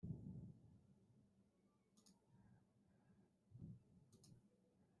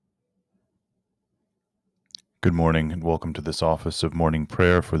Good morning and welcome to this office of morning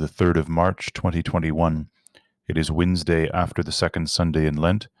prayer for the 3rd of March, 2021. It is Wednesday after the second Sunday in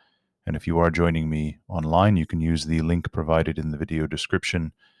Lent, and if you are joining me online, you can use the link provided in the video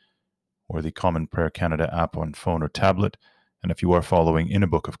description or the Common Prayer Canada app on phone or tablet. And if you are following in a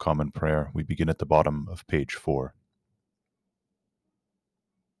book of Common Prayer, we begin at the bottom of page 4.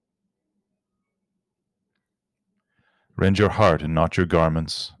 Rend your heart and not your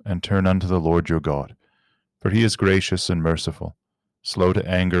garments, and turn unto the Lord your God. For he is gracious and merciful, slow to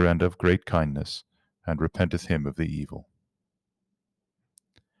anger and of great kindness, and repenteth him of the evil.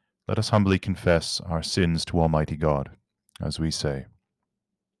 Let us humbly confess our sins to Almighty God, as we say,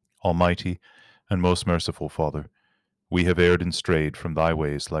 Almighty and most merciful Father, we have erred and strayed from thy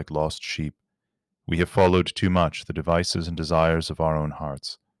ways like lost sheep. We have followed too much the devices and desires of our own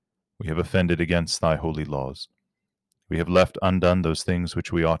hearts. We have offended against thy holy laws. We have left undone those things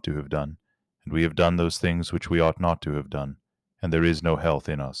which we ought to have done, and we have done those things which we ought not to have done, and there is no health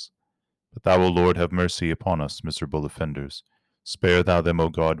in us. But thou, O Lord, have mercy upon us, miserable offenders. Spare thou them, O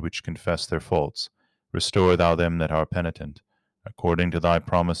God, which confess their faults. Restore thou them that are penitent, according to thy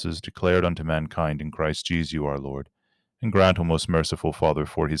promises declared unto mankind in Christ Jesus our Lord. And grant, O most merciful Father,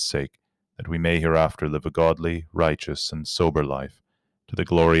 for his sake, that we may hereafter live a godly, righteous, and sober life, to the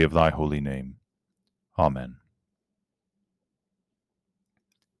glory of thy holy name. Amen.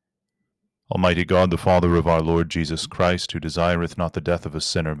 Almighty God, the Father of our Lord Jesus Christ, who desireth not the death of a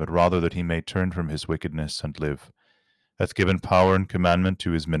sinner, but rather that he may turn from his wickedness and live, hath given power and commandment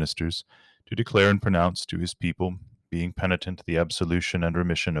to his ministers to declare and pronounce to his people, being penitent, the absolution and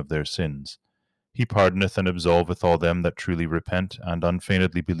remission of their sins. He pardoneth and absolveth all them that truly repent and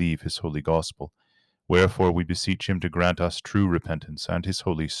unfeignedly believe his holy gospel. Wherefore we beseech him to grant us true repentance and his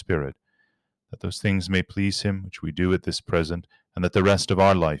Holy Spirit, that those things may please him which we do at this present, and that the rest of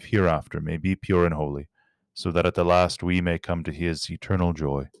our life hereafter may be pure and holy, so that at the last we may come to his eternal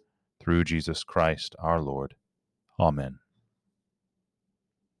joy, through Jesus Christ our Lord. Amen.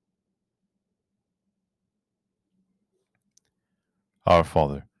 Our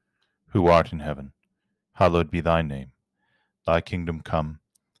Father, who art in heaven, hallowed be thy name. Thy kingdom come,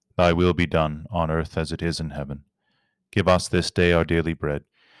 thy will be done, on earth as it is in heaven. Give us this day our daily bread.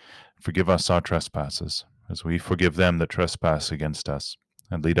 Forgive us our trespasses, as we forgive them that trespass against us.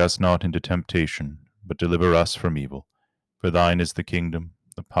 And lead us not into temptation, but deliver us from evil. For thine is the kingdom,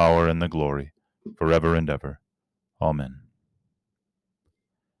 the power, and the glory, forever and ever. Amen.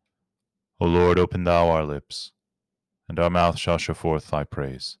 O Lord, open thou our lips, and our mouth shall show forth thy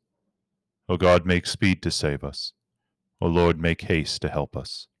praise. O God, make speed to save us. O Lord, make haste to help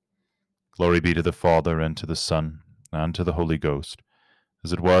us. Glory be to the Father, and to the Son, and to the Holy Ghost,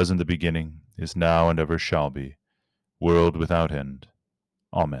 as it was in the beginning, is now, and ever shall be, world without end.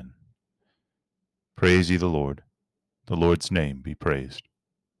 Amen. Praise ye the Lord. The Lord's name be praised.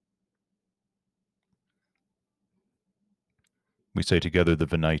 We say together the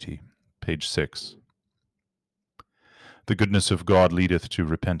Venite, page 6. The goodness of God leadeth to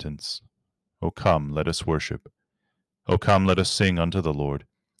repentance. O come, let us worship. O come, let us sing unto the Lord.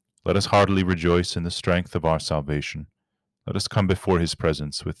 Let us heartily rejoice in the strength of our salvation. Let us come before his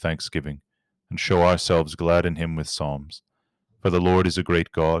presence with thanksgiving, and show ourselves glad in him with psalms. For the Lord is a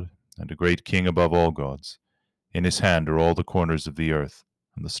great God, and a great King above all gods. In his hand are all the corners of the earth,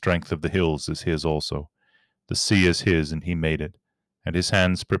 and the strength of the hills is his also. The sea is his, and he made it, and his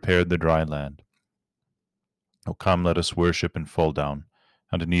hands prepared the dry land. O come, let us worship and fall down,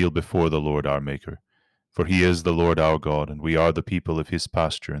 and kneel before the Lord our Maker. For he is the Lord our God, and we are the people of his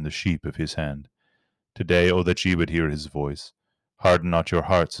pasture and the sheep of his hand. Today, O that ye would hear his voice. Harden not your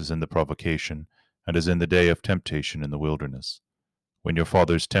hearts as in the provocation, and as in the day of temptation in the wilderness. When your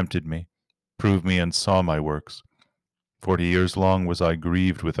fathers tempted me, proved me, and saw my works. 40 years long was I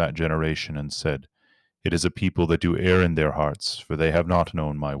grieved with that generation, and said, It is a people that do err in their hearts, for they have not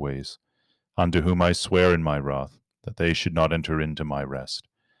known my ways. Unto whom I swear in my wrath, that they should not enter into my rest.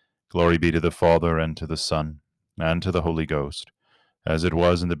 Glory be to the Father, and to the Son, and to the Holy Ghost, as it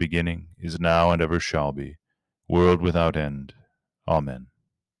was in the beginning, is now, and ever shall be, world without end. Amen.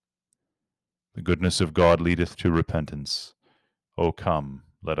 The goodness of God leadeth to repentance. O come,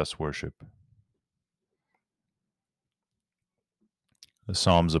 let us worship. The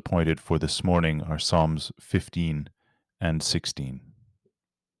Psalms appointed for this morning are Psalms 15 and 16.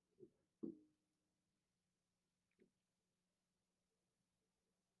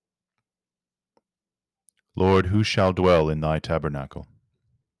 Lord, who shall dwell in thy tabernacle?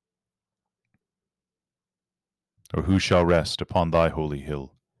 Or who shall rest upon thy holy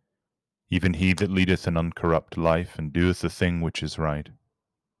hill? Even he that leadeth an uncorrupt life, and doeth the thing which is right,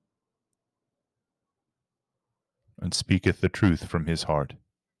 and speaketh the truth from his heart.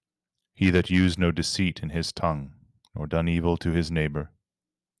 He that used no deceit in his tongue, nor done evil to his neighbour,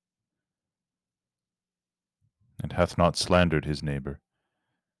 and hath not slandered his neighbour,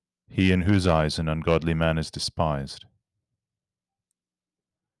 he in whose eyes an ungodly man is despised.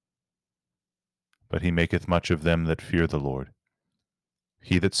 But he maketh much of them that fear the Lord.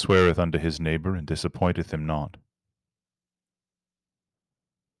 He that sweareth unto his neighbour and disappointeth him not,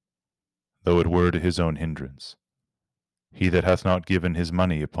 though it were to his own hindrance. He that hath not given his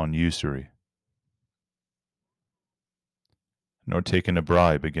money upon usury, nor taken a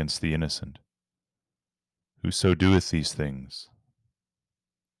bribe against the innocent. Whoso doeth these things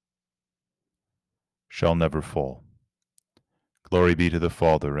shall never fall. Glory be to the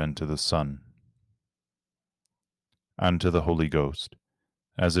Father, and to the Son, and to the Holy Ghost,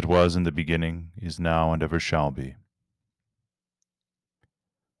 as it was in the beginning, is now, and ever shall be,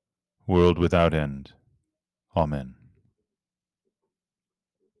 world without end. Amen.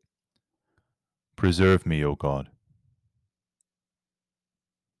 Preserve me, O God,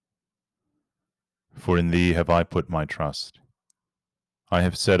 for in thee have I put my trust. I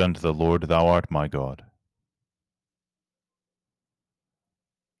have said unto the Lord, Thou art my God.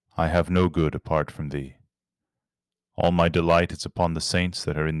 I have no good apart from thee. All my delight is upon the saints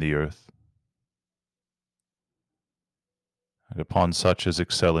that are in the earth, and upon such as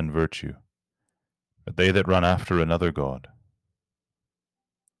excel in virtue. But they that run after another God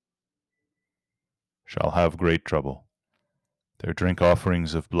shall have great trouble. Their drink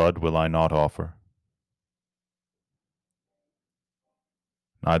offerings of blood will I not offer,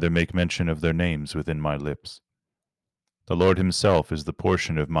 neither make mention of their names within my lips. The Lord himself is the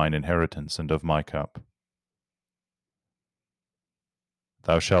portion of mine inheritance and of my cup.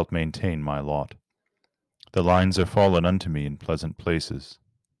 Thou shalt maintain my lot. The lines are fallen unto me in pleasant places.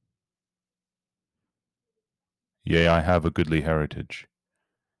 Yea, I have a goodly heritage.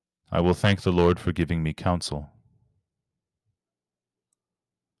 I will thank the Lord for giving me counsel.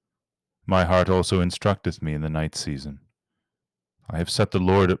 My heart also instructeth me in the night season. I have set the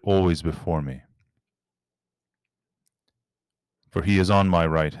Lord always before me. For he is on my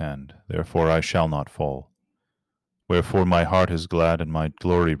right hand, therefore I shall not fall. Wherefore my heart is glad, and my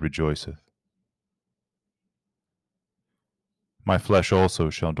glory rejoiceth. My flesh also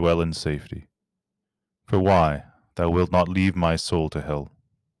shall dwell in safety. For why? Thou wilt not leave my soul to hell.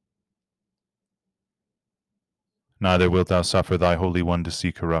 Neither wilt thou suffer thy Holy One to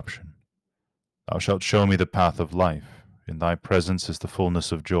see corruption. Thou shalt show me the path of life. In thy presence is the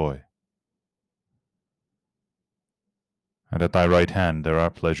fullness of joy. And at thy right hand there are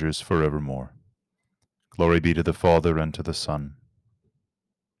pleasures forevermore. Glory be to the Father, and to the Son,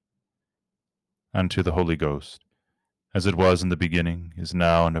 and to the Holy Ghost, as it was in the beginning, is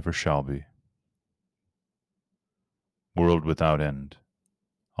now, and ever shall be, world without end.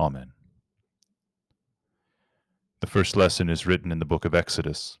 Amen. The first lesson is written in the book of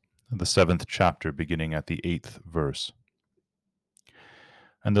Exodus, the 7th chapter, beginning at the 8th verse.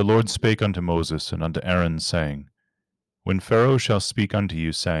 And the Lord spake unto Moses and unto Aaron, saying, When Pharaoh shall speak unto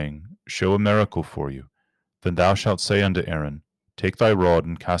you, saying, Show a miracle for you, then thou shalt say unto Aaron, Take thy rod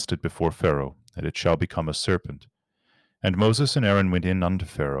and cast it before Pharaoh, and it shall become a serpent. And Moses and Aaron went in unto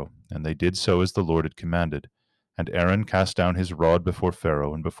Pharaoh, and they did so as the Lord had commanded. And Aaron cast down his rod before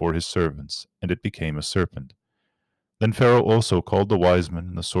Pharaoh and before his servants, and it became a serpent. Then Pharaoh also called the wise men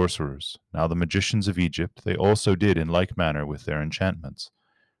and the sorcerers. Now the magicians of Egypt, they also did in like manner with their enchantments.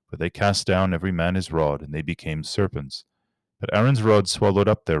 For they cast down every man his rod, and they became serpents. But Aaron's rod swallowed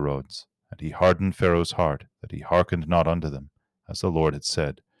up their rods, and he hardened Pharaoh's heart, that he hearkened not unto them, as the Lord had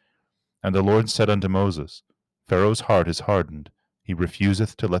said. And the Lord said unto Moses, Pharaoh's heart is hardened, he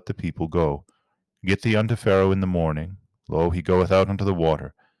refuseth to let the people go. Get thee unto Pharaoh in the morning, lo, he goeth out unto the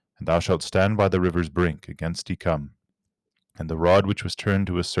water, and thou shalt stand by the river's brink, against he come. And the rod which was turned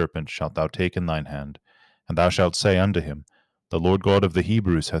to a serpent shalt thou take in thine hand, and thou shalt say unto him, The Lord God of the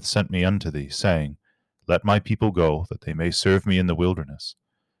Hebrews hath sent me unto thee, saying, Let my people go, that they may serve me in the wilderness.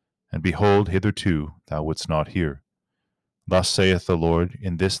 And behold, hitherto thou wouldst not hear. Thus saith the Lord,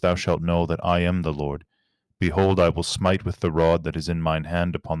 In this thou shalt know that I am the Lord. Behold, I will smite with the rod that is in mine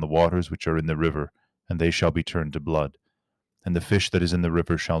hand upon the waters which are in the river, and they shall be turned to blood. And the fish that is in the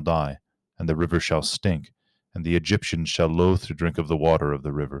river shall die, and the river shall stink, and the Egyptians shall loathe to drink of the water of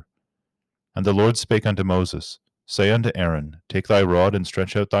the river. And the Lord spake unto Moses, Say unto Aaron, Take thy rod, and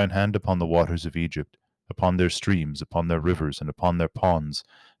stretch out thine hand upon the waters of Egypt, upon their streams, upon their rivers, and upon their ponds,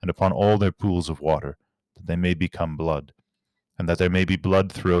 and upon all their pools of water, that they may become blood. And that there may be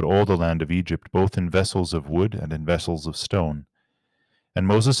blood throughout all the land of Egypt, both in vessels of wood and in vessels of stone. And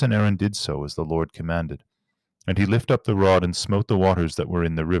Moses and Aaron did so as the Lord commanded. And he lifted up the rod and smote the waters that were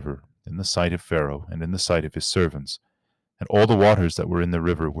in the river, in the sight of Pharaoh, and in the sight of his servants. And all the waters that were in the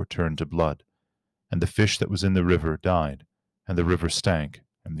river were turned to blood. And the fish that was in the river died, and the river stank,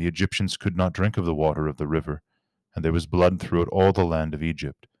 and the Egyptians could not drink of the water of the river, and there was blood throughout all the land of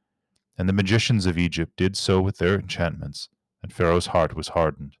Egypt. And the magicians of Egypt did so with their enchantments, and Pharaoh's heart was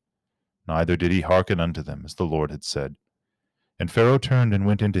hardened. Neither did he hearken unto them, as the Lord had said. And Pharaoh turned and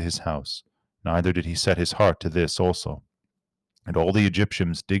went into his house, neither did he set his heart to this also. And all the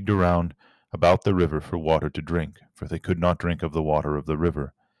Egyptians digged around about the river for water to drink, for they could not drink of the water of the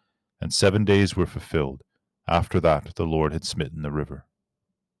river. And 7 days were fulfilled. After that the Lord had smitten the river.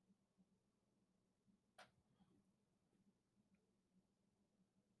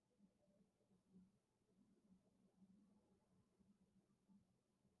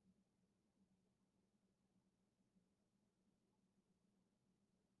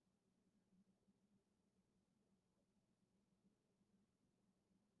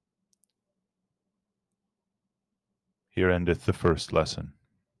 Here endeth the first lesson.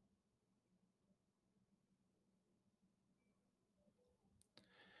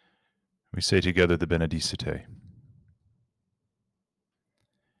 We say together the Benedicite.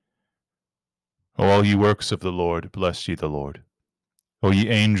 O all ye works of the Lord, bless ye the Lord. O ye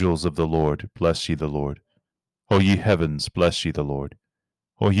angels of the Lord, bless ye the Lord. O ye heavens, bless ye the Lord.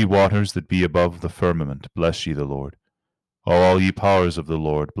 O ye waters that be above the firmament, bless ye the Lord. O all ye powers of the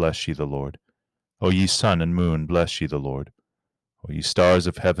Lord, bless ye the Lord. O ye sun and moon, bless ye the Lord. O ye stars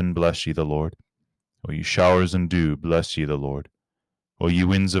of heaven, bless ye the Lord. O ye showers and dew, bless ye the Lord. O ye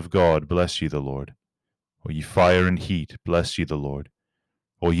winds of God, bless ye the Lord. O ye fire and heat, bless ye the Lord.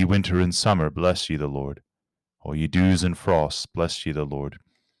 O ye winter and summer, bless ye the Lord. O ye dews and frosts, bless ye the Lord.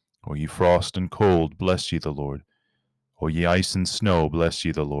 O ye frost and cold, bless ye the Lord. O ye ice and snow, bless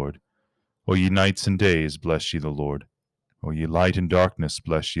ye the Lord. O ye nights and days, bless ye the Lord. O ye light and darkness,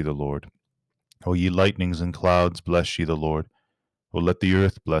 bless ye the Lord. O ye lightnings and clouds, bless ye the Lord. O let the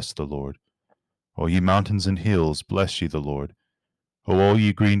earth bless the Lord. O ye mountains and hills, bless ye the Lord. O all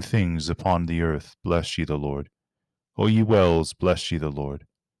ye green things upon the earth, bless ye the Lord. O ye wells, bless ye the Lord.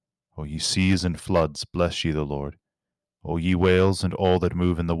 O ye seas and floods, bless ye the Lord. O ye whales and all that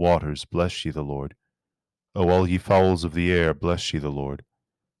move in the waters, bless ye the Lord. O all ye fowls of the air, bless ye the Lord.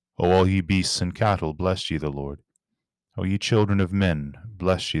 O all ye beasts and cattle, bless ye the Lord. O ye children of men,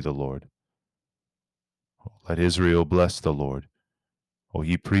 bless ye the Lord. Let Israel bless the Lord. O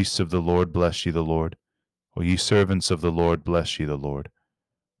ye priests of the Lord, bless ye the Lord. O ye servants of the Lord, bless ye the Lord.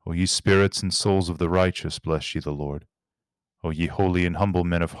 O ye spirits and souls of the righteous, bless ye the Lord. O ye holy and humble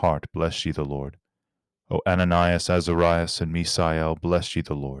men of heart, bless ye the Lord. O Ananias, Azarias, and Misael, bless ye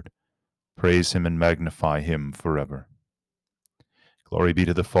the Lord. Praise him and magnify him forever. Glory be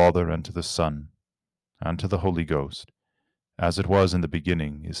to the Father, and to the Son, and to the Holy Ghost, as it was in the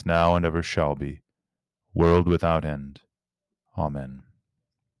beginning, is now, and ever shall be, world without end. Amen.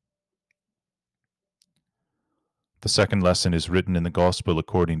 The second lesson is written in the Gospel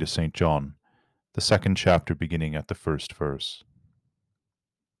according to St. John, the second chapter beginning at the first verse.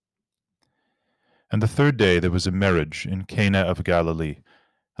 And the third day there was a marriage in Cana of Galilee,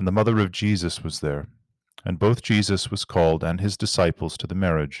 and the mother of Jesus was there. And both Jesus was called and his disciples to the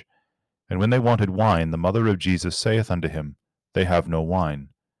marriage. And when they wanted wine, the mother of Jesus saith unto him, They have no wine.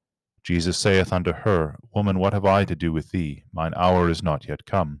 Jesus saith unto her, Woman, what have I to do with thee? Mine hour is not yet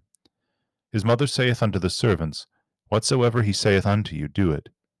come. His mother saith unto the servants, Whatsoever he saith unto you, do it.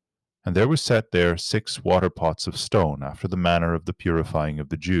 And there were set there 6 water pots of stone, after the manner of the purifying of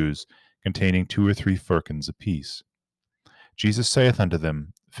the Jews, containing 2 or 3 firkins apiece. Jesus saith unto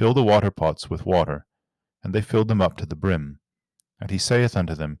them, Fill the water pots with water. And they filled them up to the brim. And he saith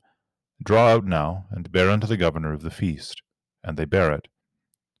unto them, Draw out now, and bear unto the governor of the feast. And they bare it.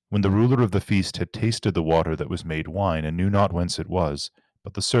 When the ruler of the feast had tasted the water that was made wine, and knew not whence it was,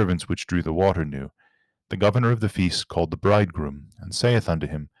 but the servants which drew the water knew, the governor of the feast called the bridegroom, and saith unto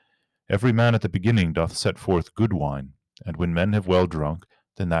him, Every man at the beginning doth set forth good wine, and when men have well drunk,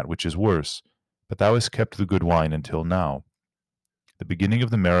 then that which is worse. But thou hast kept the good wine until now. The beginning of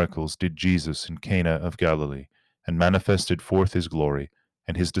the miracles did Jesus in Cana of Galilee, and manifested forth his glory,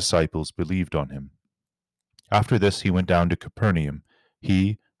 and his disciples believed on him. After this he went down to Capernaum,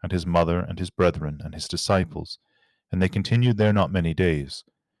 he, and his mother, and his brethren, and his disciples, and they continued there not many days.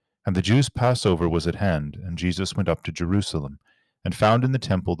 And the Jews' Passover was at hand, and Jesus went up to Jerusalem, and found in the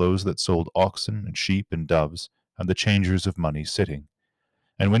temple those that sold oxen, and sheep, and doves, and the changers of money sitting.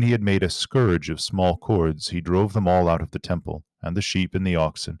 And when he had made a scourge of small cords, he drove them all out of the temple, and the sheep and the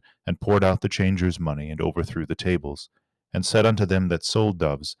oxen, and poured out the changers' money, and overthrew the tables, and said unto them that sold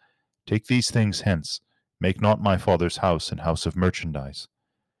doves, Take these things hence, Make not my Father's house an house of merchandise.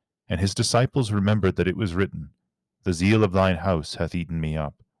 And his disciples remembered that it was written, The zeal of thine house hath eaten me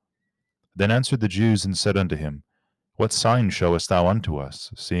up. Then answered the Jews and said unto him, What sign showest thou unto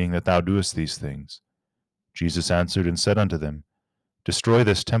us, seeing that thou doest these things? Jesus answered and said unto them, Destroy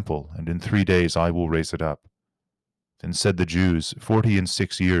this temple, and in 3 days I will raise it up. Then said the Jews,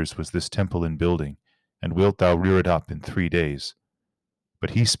 46 years was this temple in building, and wilt thou rear it up in 3 days?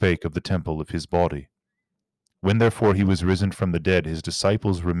 But he spake of the temple of his body. When therefore he was risen from the dead, his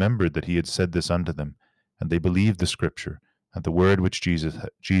disciples remembered that he had said this unto them, and they believed the scripture, and the word which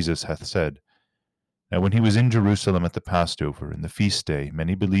Jesus hath said. Now when he was in Jerusalem at the Passover, in the feast day,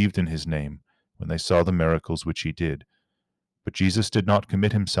 many believed in his name, when they saw the miracles which he did. But Jesus did not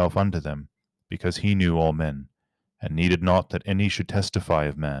commit himself unto them, because he knew all men, and needed not that any should testify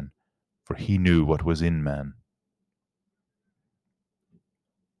of man, for he knew what was in man.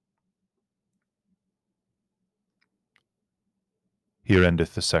 Here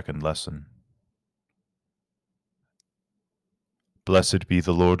endeth the second lesson. Blessed be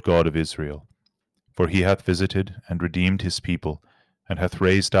the Lord God of Israel, for he hath visited and redeemed his people, and hath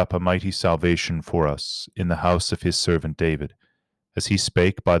raised up a mighty salvation for us in the house of his servant David, as he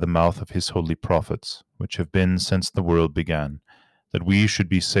spake by the mouth of his holy prophets, which have been since the world began, that we should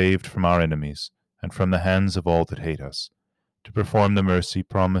be saved from our enemies, and from the hands of all that hate us, to perform the mercy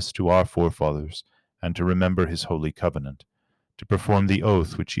promised to our forefathers, and to remember his holy covenant, to perform the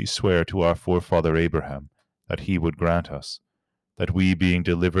oath which he sware to our forefather Abraham, that he would grant us, that we, being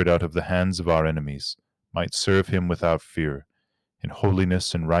delivered out of the hands of our enemies, might serve him without fear, in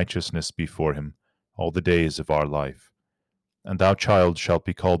holiness and righteousness before him, all the days of our life. And thou, child, shalt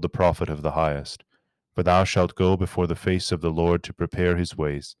be called the prophet of the highest, for thou shalt go before the face of the Lord to prepare his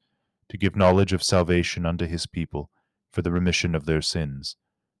ways, to give knowledge of salvation unto his people, for the remission of their sins,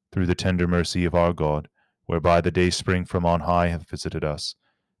 through the tender mercy of our God, whereby the dayspring from on high hath visited us,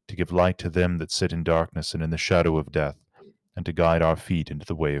 to give light to them that sit in darkness and in the shadow of death, and to guide our feet into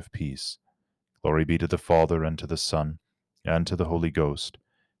the way of peace. Glory be to the Father, and to the Son, and to the Holy Ghost,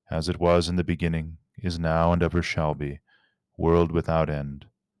 as it was in the beginning, is now, and ever shall be, world without end.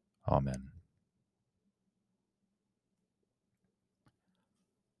 Amen.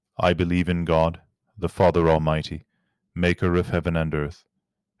 I believe in God, the Father Almighty, maker of heaven and earth,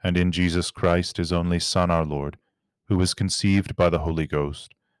 and in Jesus Christ, his only Son, our Lord, who was conceived by the Holy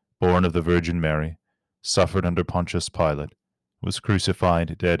Ghost, born of the Virgin Mary, suffered under Pontius Pilate, was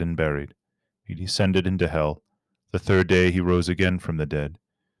crucified, dead, and buried. He descended into hell. The third day he rose again from the dead.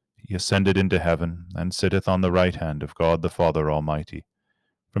 He ascended into heaven, and sitteth on the right hand of God the Father Almighty.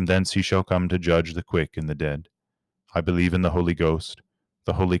 From thence he shall come to judge the quick and the dead. I believe in the Holy Ghost,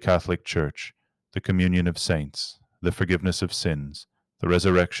 the Holy Catholic Church, the communion of saints, the forgiveness of sins, the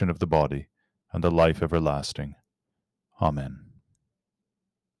resurrection of the body, and the life everlasting. Amen.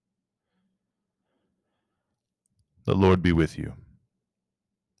 The Lord be with you.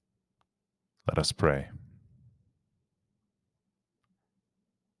 Let us pray.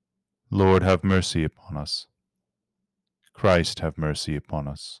 Lord, have mercy upon us. Christ, have mercy upon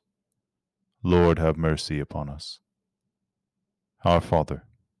us. Lord, have mercy upon us. Our Father,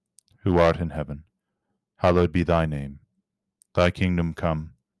 who art in heaven, hallowed be thy name. Thy kingdom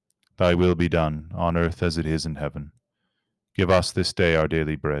come, thy will be done, on earth as it is in heaven. Give us this day our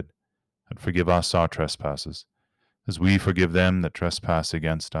daily bread, and forgive us our trespasses, as we forgive them that trespass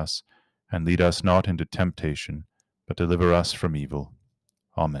against us. And lead us not into temptation, but deliver us from evil.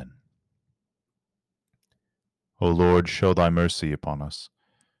 Amen. O Lord, show thy mercy upon us,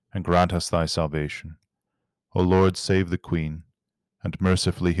 and grant us thy salvation. O Lord, save the Queen, and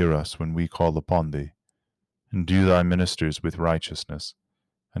mercifully hear us when we call upon thee. Endue thy ministers with righteousness,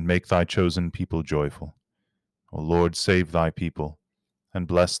 and make thy chosen people joyful. O Lord, save thy people, and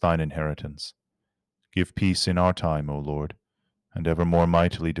bless thine inheritance. Give peace in our time, O Lord, and ever more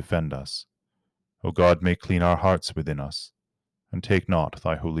mightily defend us. O God, make clean our hearts within us, and take not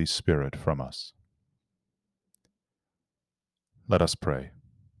thy Holy Spirit from us. Let us pray.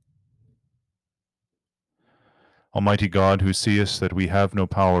 Almighty God, who seest that we have no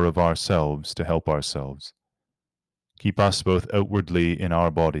power of ourselves to help ourselves, keep us both outwardly in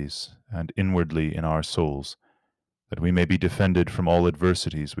our bodies and inwardly in our souls, that we may be defended from all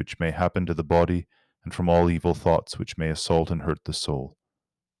adversities which may happen to the body, and from all evil thoughts which may assault and hurt the soul.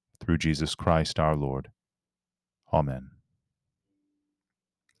 Through Jesus Christ our Lord. Amen.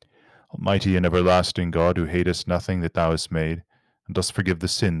 Almighty and everlasting God, who hatest nothing that thou hast made, and dost forgive the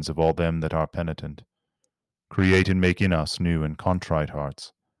sins of all them that are penitent, create and make in us new and contrite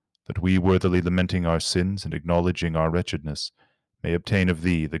hearts, that we, worthily lamenting our sins and acknowledging our wretchedness, may obtain of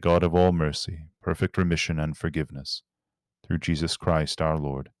thee, the God of all mercy, perfect remission and forgiveness, through Jesus Christ our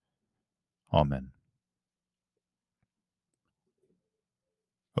Lord. Amen.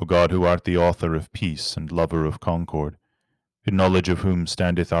 O God, who art the author of peace and lover of concord, in knowledge of whom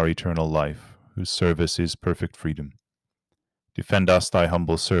standeth our eternal life, whose service is perfect freedom, defend us, thy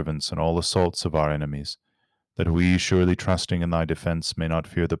humble servants, in all assaults of our enemies, that we, surely trusting in thy defence, may not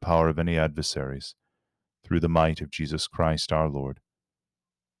fear the power of any adversaries, through the might of Jesus Christ our Lord.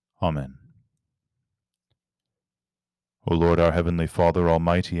 Amen. O Lord, our heavenly Father,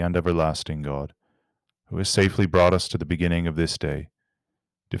 almighty and everlasting God, who has safely brought us to the beginning of this day,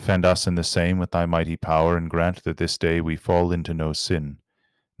 defend us in the same with thy mighty power, and grant that this day we fall into no sin,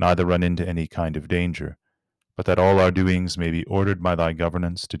 neither run into any kind of danger, but that all our doings may be ordered by thy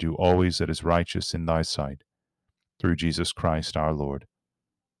governance to do always that is righteous in thy sight, through Jesus Christ our Lord.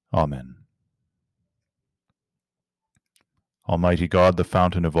 Amen. Almighty God, the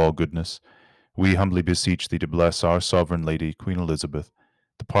fountain of all goodness, we humbly beseech thee to bless our sovereign lady, Queen Elizabeth,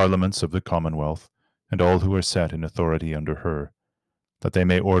 the parliaments of the Commonwealth, and all who are set in authority under her, that they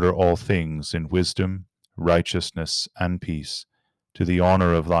may order all things in wisdom, righteousness, and peace, to the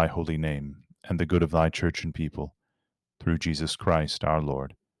honor of thy holy name, and the good of thy church and people, through Jesus Christ our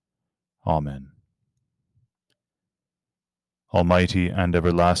Lord. Amen. Almighty and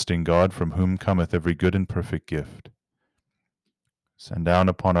everlasting God, from whom cometh every good and perfect gift, send down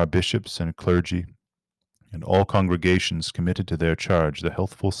upon our bishops and clergy, and all congregations committed to their charge, the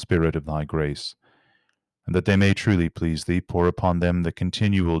healthful spirit of thy grace, and that they may truly please thee, pour upon them the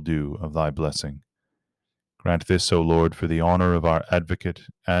continual dew of thy blessing. Grant this, O Lord, for the honor of our advocate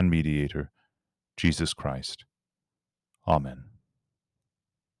and mediator, Jesus Christ. Amen.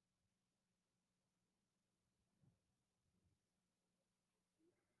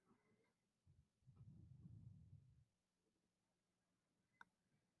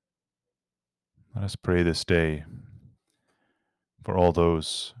 Let us pray this day for all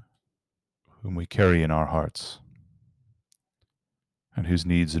those whom we carry in our hearts, and whose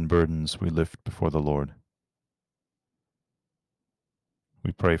needs and burdens we lift before the Lord.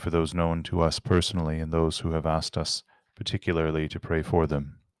 We pray for those known to us personally and those who have asked us particularly to pray for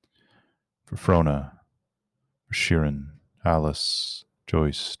them. For Frona, for Sharon, Alice,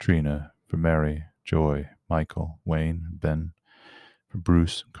 Joyce, Trina, for Mary, Joy, Michael, Wayne, Ben, for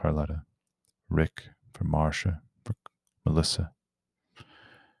Bruce, Carletta, Rick, for Marcia, for Melissa,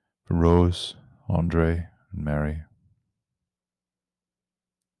 for Rose, Andre, and Mary.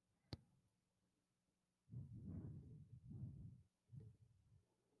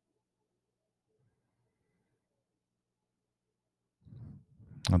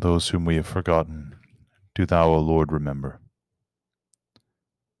 And those whom we have forgotten, do thou, O Lord, remember.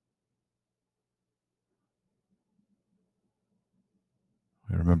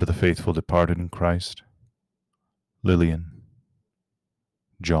 We remember the faithful departed in Christ, Lillian,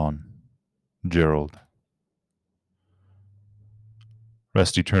 John, Gerald.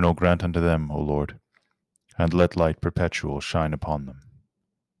 Rest eternal grant unto them, O Lord, and let light perpetual shine upon them.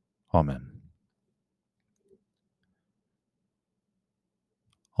 Amen.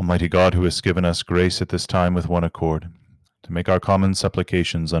 Almighty God, who hast given us grace at this time with one accord, to make our common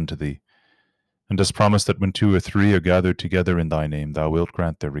supplications unto thee, and dost promise that when 2 or 3 are gathered together in thy name, thou wilt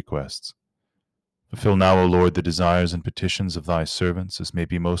grant their requests. Fulfill now, O Lord, the desires and petitions of thy servants, as may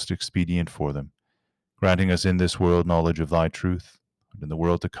be most expedient for them, granting us in this world knowledge of thy truth, and in the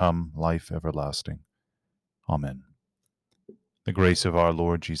world to come life everlasting. Amen. The grace of our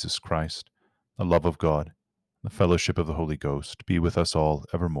Lord Jesus Christ, the love of God, the fellowship of the Holy Ghost, be with us all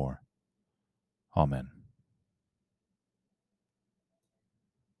evermore. Amen.